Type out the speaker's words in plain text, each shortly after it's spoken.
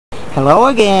Hello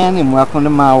again and welcome to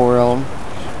my world.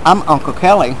 I'm Uncle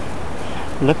Kelly.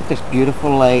 Look at this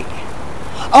beautiful lake.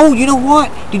 Oh, you know what?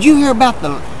 Did you hear about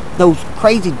those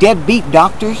crazy deadbeat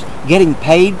doctors getting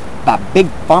paid by big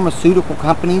pharmaceutical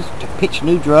companies to pitch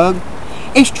new drug?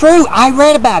 It's true. I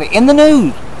read about it in the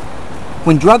news.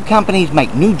 When drug companies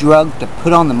make new drugs to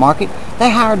put on the market,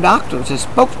 they hire doctors as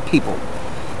spokespeople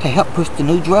to help push the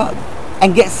new drug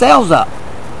and get sales up.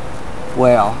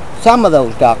 Well, some of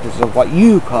those doctors are what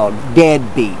you call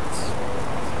deadbeats.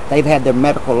 They've had their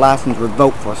medical license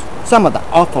revoked for some of the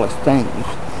awfulest things.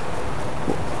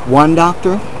 One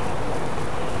doctor,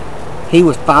 he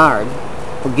was fired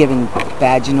for giving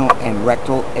vaginal and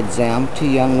rectal exam to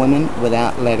young women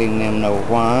without letting them know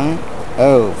why.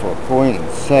 Oh, for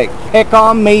Queen's sake. Pick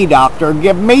on me, doctor.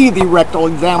 Give me the rectal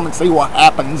exam and see what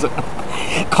happens.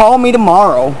 Call me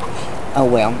tomorrow. Oh,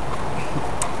 well.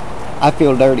 I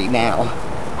feel dirty now.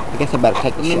 I guess I better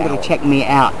take a shower. Remember to check me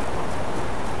out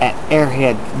at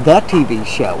Airhead, the TV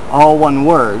show, all one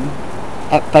word,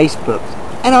 at Facebook,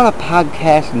 and on a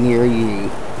podcast near you.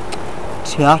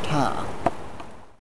 Ta-ta.